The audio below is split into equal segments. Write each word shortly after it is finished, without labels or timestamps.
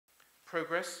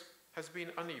Progress has been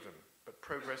uneven, but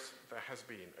progress there has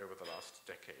been over the last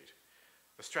decade.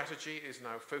 The strategy is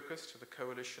now focused, the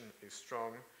coalition is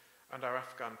strong, and our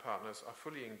Afghan partners are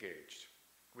fully engaged.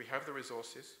 We have the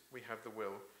resources, we have the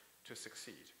will to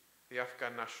succeed. The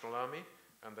Afghan National Army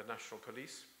and the National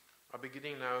Police are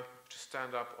beginning now to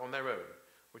stand up on their own,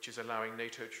 which is allowing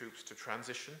NATO troops to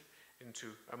transition into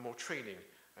a more training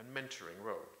and mentoring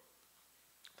role.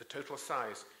 The total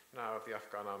size now of the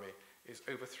Afghan army is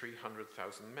over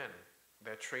 300,000 men.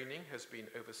 Their training has been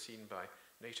overseen by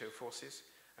NATO forces,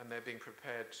 and they're being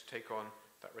prepared to take on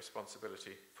that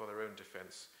responsibility for their own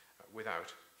defense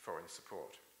without foreign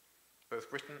support.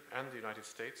 Both Britain and the United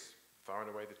States, far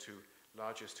and away the two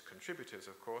largest contributors,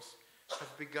 of course,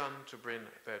 have begun to bring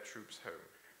their troops home.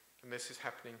 And this is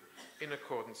happening in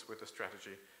accordance with the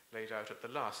strategy laid out at the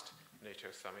last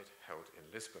NATO summit held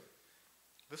in Lisbon.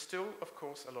 There's still, of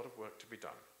course, a lot of work to be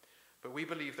done, but we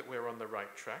believe that we're on the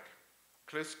right track.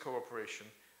 Close cooperation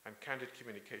and candid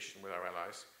communication with our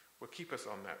allies will keep us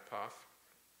on that path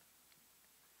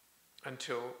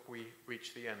until we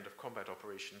reach the end of combat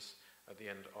operations at the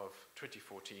end of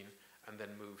 2014 and then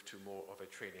move to more of a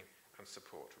training and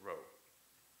support role.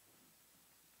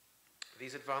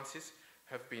 These advances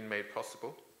have been made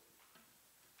possible.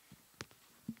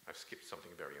 I've skipped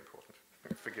something very important.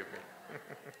 Forgive me.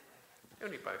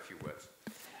 Only by a few words.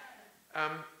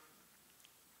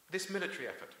 This military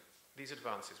effort, these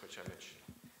advances which I mentioned,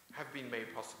 have been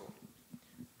made possible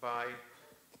by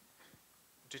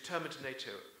determined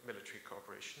NATO military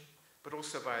cooperation, but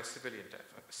also by a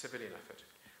civilian effort,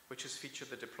 which has featured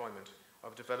the deployment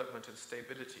of development and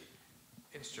stability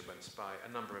instruments by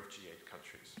a number of G8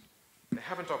 countries. They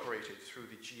haven't operated through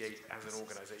the G8 as an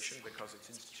organization because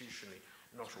it's institutionally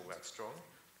not all that strong,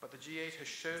 but the G8 has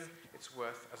shown its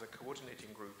worth as a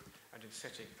coordinating group and in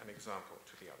setting an example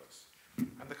to the others.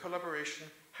 And the collaboration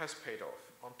has paid off.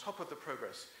 On top of the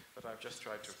progress that I've just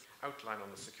tried to outline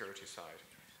on the security side,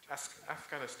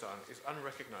 Afghanistan is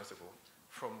unrecognizable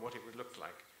from what it would look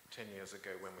like 10 years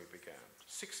ago when we began.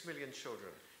 6 million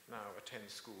children now attend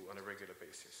school on a regular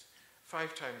basis,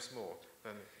 5 times more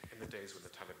than in the days when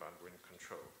the Taliban were in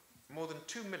control. More than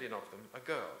 2 million of them are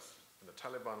girls. When the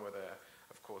Taliban were there,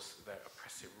 of course, their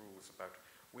oppressive rules about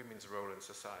women's role in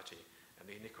society and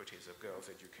the iniquities of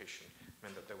girls' education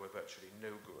meant that there were virtually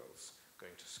no girls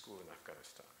going to school in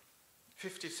Afghanistan.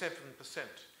 57%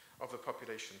 of the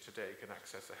population today can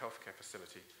access a healthcare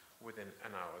facility within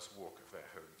an hour's walk of their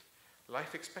home.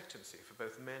 Life expectancy for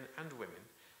both men and women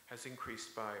has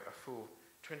increased by a full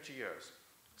 20 years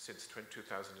since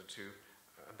 2002,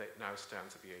 and that now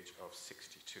stands at the age of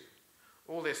 62.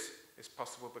 All this is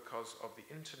possible because of the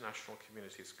international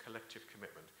community's collective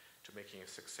commitment to making a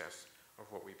success of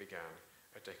what we began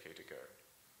a decade ago.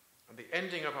 And the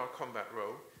ending of our combat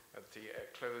role at the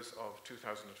close of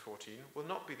 2014 will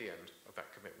not be the end of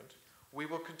that commitment. We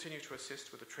will continue to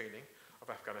assist with the training of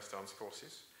Afghanistan's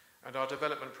forces, and our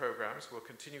development programs will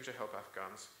continue to help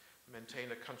Afghans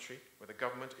maintain a country with a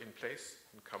government in place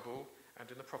in Kabul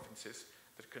and in the provinces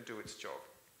that can do its job.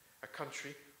 A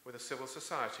country with a civil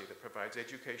society that provides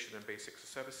education and basic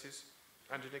services,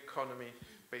 and an economy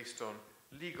based on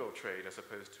legal trade as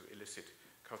opposed to illicit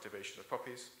cultivation of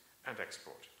poppies and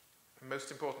export. And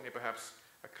most importantly, perhaps,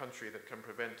 a country that can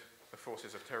prevent the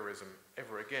forces of terrorism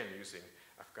ever again using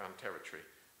Afghan territory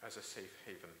as a safe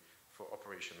haven for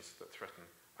operations that threaten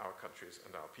our countries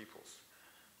and our peoples.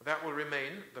 That will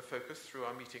remain the focus through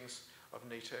our meetings of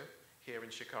NATO here in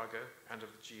Chicago and of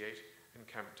the G8 in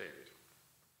Camp David.